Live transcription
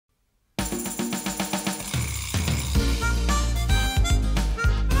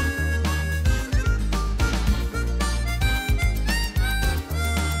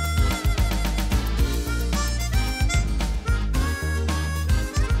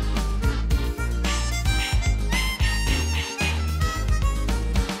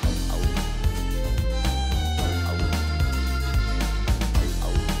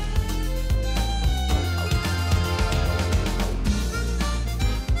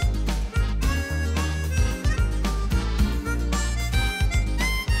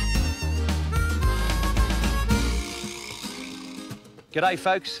G'day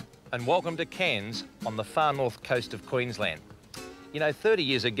folks, and welcome to Cairns on the far north coast of Queensland. You know, 30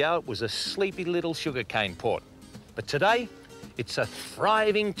 years ago it was a sleepy little sugarcane port, but today it's a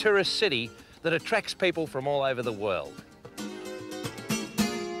thriving tourist city that attracts people from all over the world.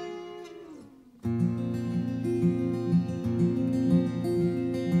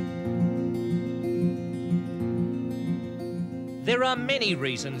 There are many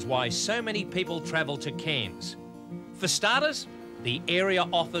reasons why so many people travel to Cairns. For starters, the area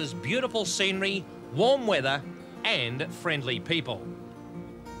offers beautiful scenery, warm weather and friendly people.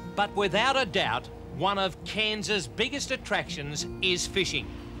 But without a doubt, one of Cairns' biggest attractions is fishing.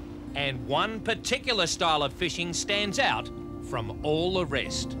 And one particular style of fishing stands out from all the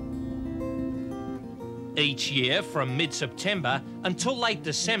rest. Each year, from mid-September until late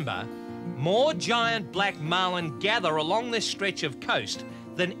December, more giant black marlin gather along this stretch of coast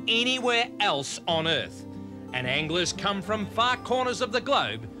than anywhere else on Earth. And anglers come from far corners of the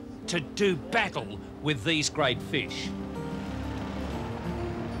globe to do battle with these great fish.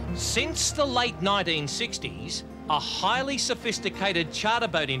 Since the late 1960s, a highly sophisticated charter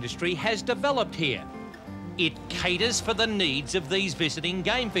boat industry has developed here. It caters for the needs of these visiting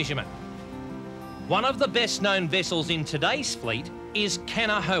game fishermen. One of the best-known vessels in today's fleet is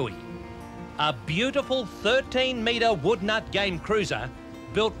Kanahoe, a beautiful 13-metre wood-nut game cruiser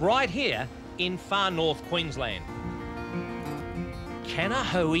built right here in far north Queensland.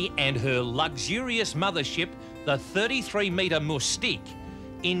 Kanahoe and her luxurious mothership, the 33-metre Mustique,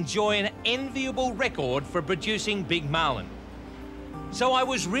 enjoy an enviable record for producing big marlin. So I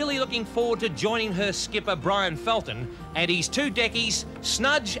was really looking forward to joining her skipper Brian Felton and his two deckies,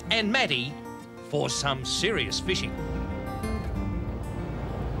 Snudge and Matty, for some serious fishing.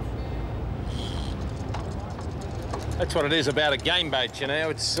 That's what it is about a game boat, you know,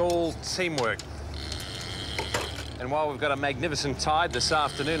 it's all teamwork. And while we've got a magnificent tide this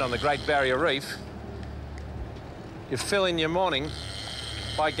afternoon on the Great Barrier Reef, you fill in your morning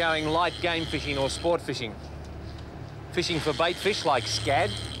by going light game fishing or sport fishing. Fishing for bait fish like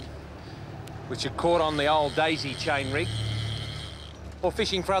scad, which are caught on the old daisy chain rig, or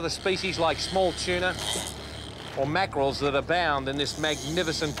fishing for other species like small tuna or mackerels that abound in this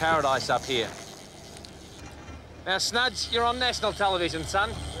magnificent paradise up here. Now, Snudge, you're on national television, son.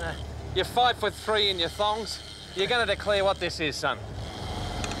 You're 5'3" in your thongs. You're going to declare what this is, son.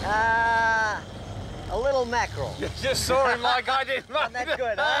 A little mackerel. You just saw him like I did, mate. Isn't that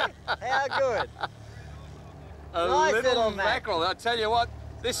good, eh? How good? A Nice little mackerel. I tell you what,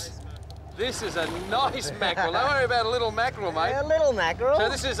 this is a nice mackerel. Don't worry about a little mackerel, mate. A little mackerel. So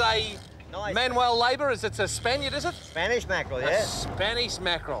this is a nice Manuel Labour. It's a Spaniard, is it? Spanish mackerel, yeah. A Spanish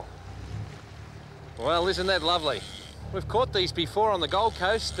mackerel. Well, isn't that lovely? We've caught these before on the Gold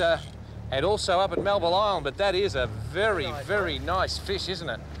Coast and also up at Melville Island, but that is a very nice fish, isn't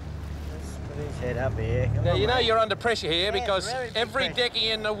it? Let's put his head up here. Now, you know you're under pressure here because very every pressure.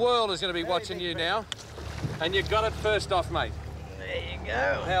 decky in the world is going to be watching you now. And you got it first off, mate. There you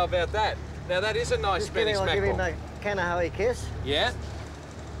go. How about that? Now, that is a nice Spanish I'll mackerel. give him a Kanahoe kiss. Yeah.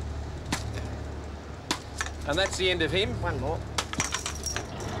 And that's the end of him. One more.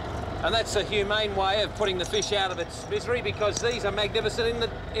 And that's a humane way of putting the fish out of its misery because these are magnificent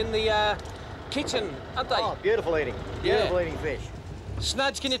in the kitchen, aren't they? Oh, beautiful eating. Beautiful eating fish.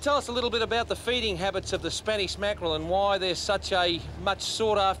 Snudge, can you tell us a little bit about the feeding habits of the Spanish mackerel and why they're such a much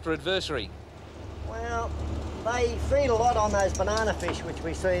sought-after adversary? Well, they feed a lot on those banana fish, which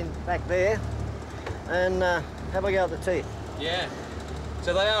we've seen back there. And have a go at the teeth. Yeah.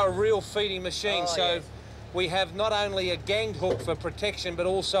 So they are a real feeding machine. Oh, so yes. we have not only a ganged hook for protection, but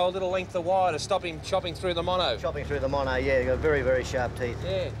also a little length of wire to stop him chopping through the mono. Chopping through the mono, yeah, they've got very sharp teeth.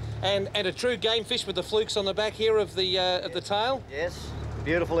 Yeah. And a true game fish with the flukes on the back here of the tail. Yes,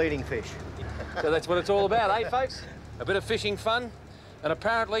 beautiful eating fish. So that's what it's all about, eh, folks? A bit of fishing fun, and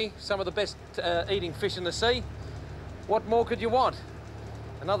apparently some of the best eating fish in the sea. What more could you want?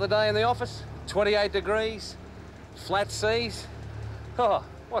 Another day in the office, 28 degrees, flat seas. Oh,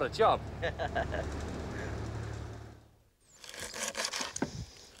 what a job.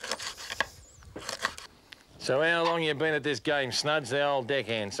 So how long you been at this game, Snudge, the old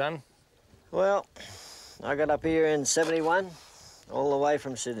deckhand, son? Well, I got up here in '71, all the way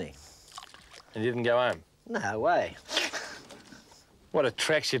from Sydney. And you didn't go home? No way. What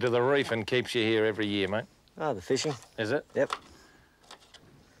attracts you to the reef and keeps you here every year, mate? Oh, the fishing. Is it? Yep.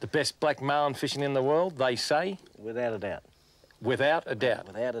 The best black marlin fishing in the world, they say? Without a doubt. Without a doubt?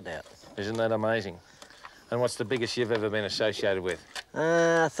 Without a doubt. Isn't that amazing? And what's the biggest you've ever been associated with?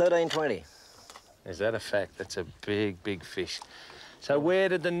 1320. Is that a fact? That's a big fish. So where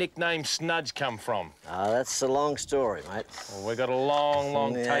did the nickname Snudge come from? That's a long story, mate. Well, we've got a long,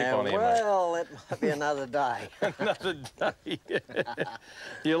 long tape on here, mate. Well, it might be another day. Another day.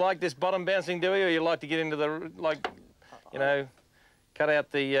 You like this bottom bouncing, do you? Or you like to get into the, like, you know, cut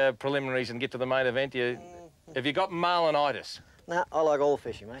out the preliminaries and get to the main event? Have you got marlinitis? No, I like all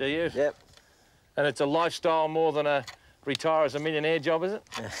fishing, mate. Do you? Yep. And it's a lifestyle more than a retire as a millionaire job, is it?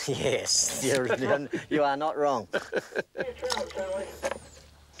 Yes, you are not wrong.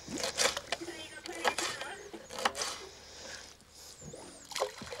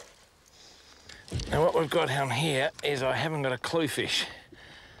 Now what we've got down here is I haven't got a cluefish,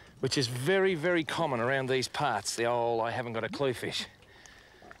 which is very, very common around these parts, the old I haven't got a cluefish.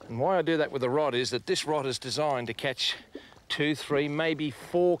 And why I do that with the rod is that this rod is designed to catch 2, 3, maybe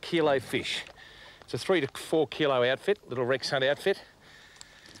 4 kilo fish. It's a 3 to 4 kilo outfit, little Rex Hunt outfit.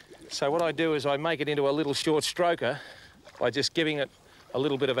 So what I do is I make it into a little short stroker by just giving it a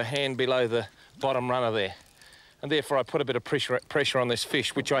little bit of a hand below the bottom runner there. And therefore I put a bit of pressure on this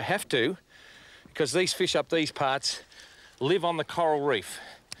fish, which I have to, because these fish up these parts live on the coral reef,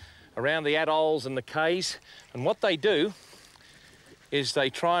 around the atolls and the cays. And what they do is they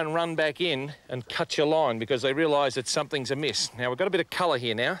try and run back in and cut your line because they realise that something's amiss. Now we've got a bit of colour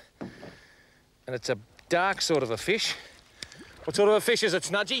here now. And it's a dark sort of a fish. What sort of a fish is it,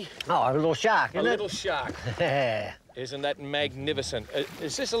 Snudgy? Oh, a little shark, isn't it? A little shark. Isn't that magnificent?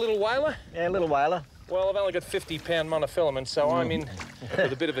 Is this a little whaler? Yeah, a little whaler. Well, I've only got 50-pound monofilament, so I'm in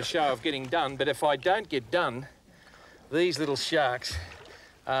with a bit of a show of getting done. But if I don't get done, these little sharks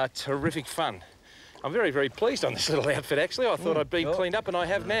are terrific fun. I'm very, very pleased on this little outfit, actually. I thought I'd been cleaned up, and I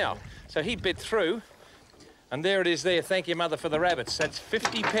have now. So he bit through. And there it is there, thank you, Mother, for the rabbits. That's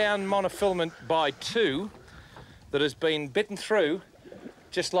 50-pound monofilament by 2 that has been bitten through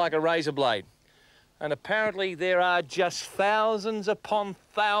just like a razor blade. And apparently there are just thousands upon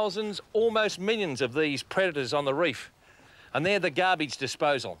thousands, almost millions of these predators on the reef. And they're the garbage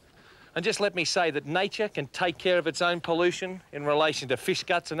disposal. And just let me say that nature can take care of its own pollution in relation to fish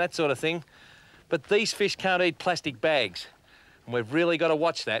guts and that sort of thing. But these fish can't eat plastic bags. And we've really got to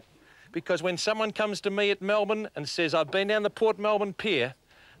watch that. Because when someone comes to me at Melbourne and says, I've been down the Port Melbourne pier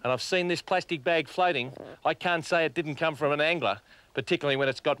and I've seen this plastic bag floating, I can't say it didn't come from an angler, particularly when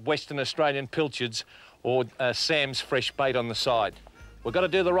it's got Western Australian pilchards or Sam's fresh bait on the side. We've got to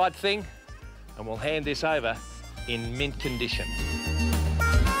do the right thing and we'll hand this over in mint condition.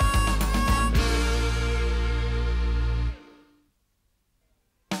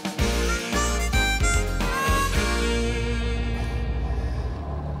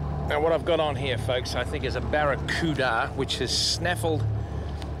 Now what I've got on here, folks, I think is a Barracuda, which has snaffled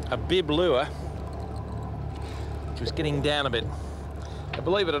a bib lure, which was getting down a bit. Now,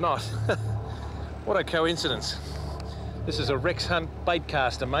 believe it or not, what a coincidence. This is a Rex Hunt bait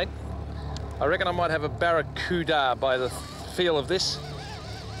caster, mate. I reckon I might have a Barracuda by the feel of this.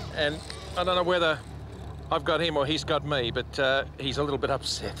 And I don't know whether I've got him or he's got me, but he's a little bit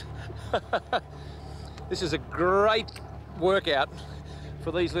upset. This is a great workout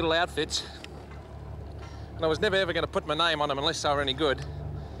for these little outfits, and I was never ever going to put my name on them unless they were any good,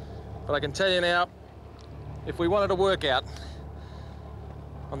 but I can tell you now, if we wanted to work out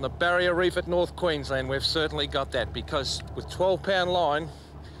on the Barrier Reef at North Queensland, we've certainly got that, because with 12-pound line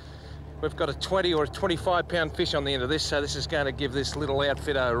we've got a 20 or a 25-pound fish on the end of this, so this is going to give this little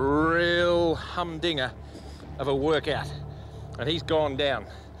outfit a real humdinger of a workout. And he's gone down.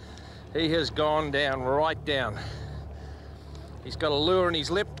 He has gone down, right down. He's got a lure in his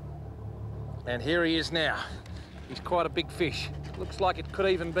lip, and here he is now. He's quite a big fish. Looks like it could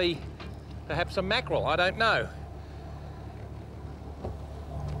even be perhaps a mackerel, I don't know.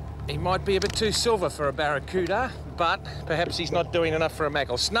 He might be a bit too silver for a Barracuda, but perhaps he's not doing enough for a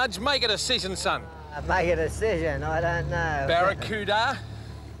mackerel. Snudge, make a decision, son. Make a decision, I don't know. Barracuda?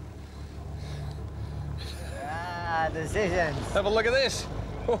 Decisions. Have a look at this.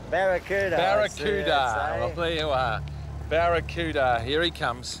 Barracuda. Barracuda. Well, there you are. Barracuda, here he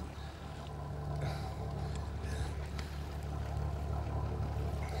comes.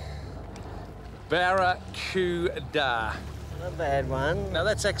 Barracuda. Not a bad one. Now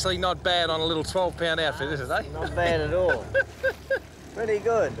that's actually not bad on a little 12-pound outfit, is it, eh? Not bad at all. Pretty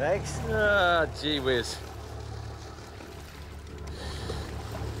good, Rex. Ah, gee whiz.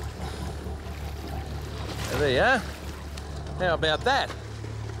 There you are. How about that?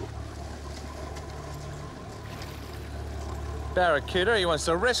 Barracuda, he wants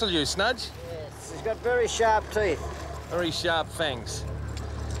to wrestle you, Snudge. Yes, he's got very sharp teeth. Very sharp fangs.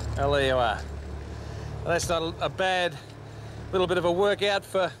 Well, there you are. Well, that's not a bad little bit of a workout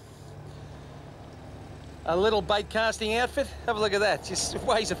for A little bait casting outfit. Have a look at that. Just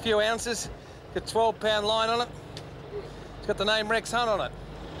weighs a few ounces. Got 12-pound line on it. It's got the name Rex Hunt on it.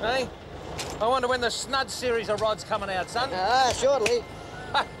 Hey? I wonder when the Snud series of rods coming out, son. Shortly.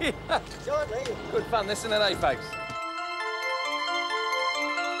 Shortly. Good fun, this, isn't it, eh, folks?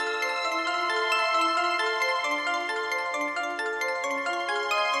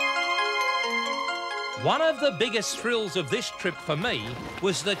 One of the biggest thrills of this trip for me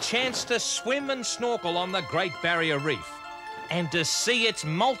was the chance to swim and snorkel on the Great Barrier Reef and to see its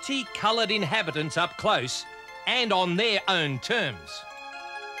multicoloured inhabitants up close and on their own terms.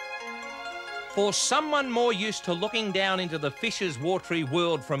 For someone more used to looking down into the fish's watery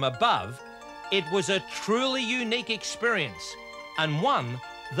world from above, it was a truly unique experience and one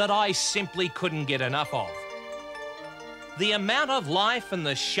that I simply couldn't get enough of. The amount of life and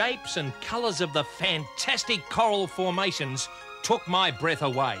the shapes and colours of the fantastic coral formations took my breath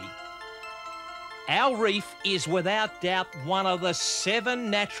away. Our reef is without doubt one of the 7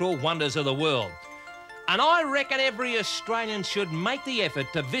 natural wonders of the world, and I reckon every Australian should make the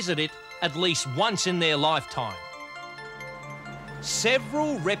effort to visit it at least once in their lifetime.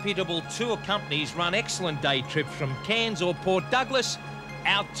 Several reputable tour companies run excellent day trips from Cairns or Port Douglas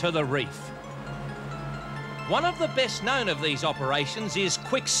out to the reef. One of the best known of these operations is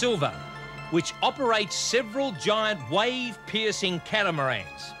Quicksilver, which operates several giant wave-piercing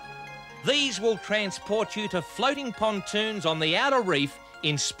catamarans. These will transport you to floating pontoons on the outer reef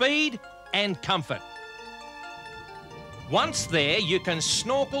in speed and comfort. Once there, you can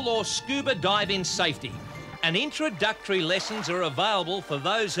snorkel or scuba dive in safety, and introductory lessons are available for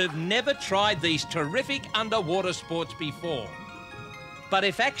those who've never tried these terrific underwater sports before. But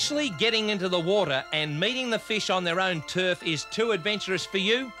if actually getting into the water and meeting the fish on their own turf is too adventurous for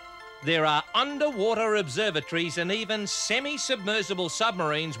you, there are underwater observatories and even semi-submersible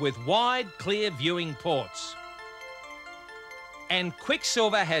submarines with wide, clear viewing ports. And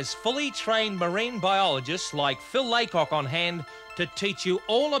Quicksilver has fully trained marine biologists like Phil Laycock on hand to teach you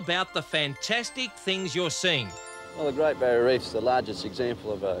all about the fantastic things you're seeing. Well, the Great Barrier Reef is the largest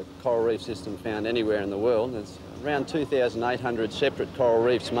example of a coral reef system found anywhere in the world. There's around 2,800 separate coral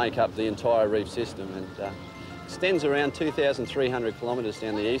reefs make up the entire reef system, and extends around 2,300 kilometres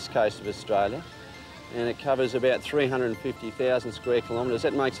down the east coast of Australia, and it covers about 350,000 square kilometres.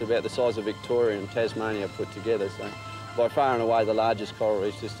 That makes it about the size of Victoria and Tasmania put together, so by far and away the largest coral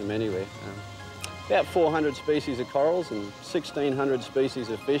reef system anywhere. About 400 species of corals and 1,600 species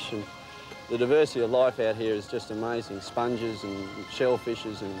of fish, and the diversity of life out here is just amazing. Sponges and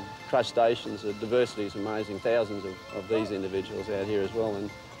shellfishes and crustaceans, the diversity is amazing. Thousands of these individuals out here as well. And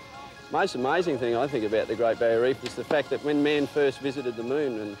most amazing thing I think about the Great Barrier Reef is the fact that when man first visited the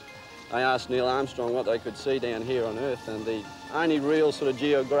moon, and they asked Neil Armstrong what they could see down here on Earth, and the only real sort of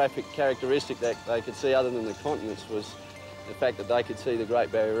geographic characteristic that they could see other than the continents was the fact that they could see the Great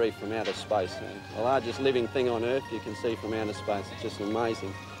Barrier Reef from outer space. And the largest living thing on Earth you can see from outer space. It's just an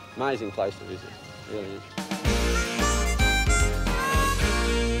amazing place to visit, it really is.